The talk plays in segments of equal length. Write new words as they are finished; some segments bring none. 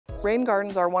Rain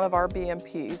gardens are one of our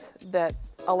BMPs that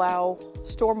allow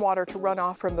stormwater to run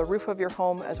off from the roof of your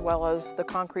home as well as the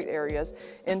concrete areas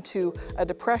into a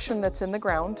depression that's in the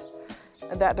ground.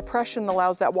 And that depression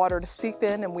allows that water to seep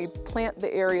in, and we plant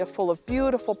the area full of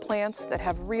beautiful plants that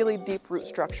have really deep root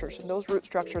structures. And those root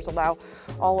structures allow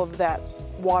all of that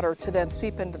water to then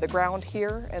seep into the ground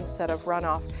here instead of run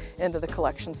off into the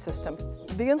collection system.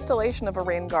 The installation of a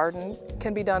rain garden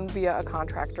can be done via a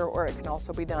contractor, or it can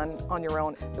also be done on your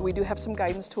own. We do have some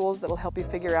guidance tools that will help you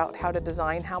figure out how to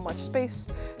design how much space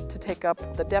to take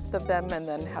up, the depth of them, and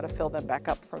then how to fill them back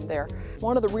up from there.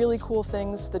 One of the really cool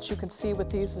things that you can see with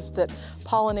these is that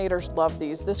pollinators love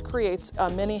these. This creates a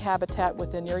mini habitat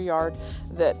within your yard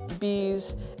that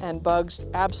bees and bugs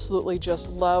absolutely just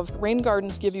love. Rain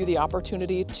gardens give you the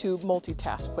opportunity to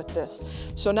multitask with this.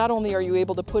 So not only are you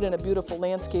able to put in a beautiful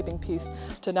landscaping piece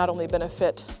to not only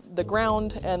benefit the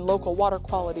ground and local water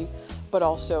quality, but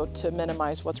also to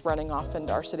minimize what's running off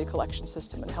into our city collection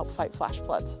system and help fight flash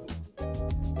floods.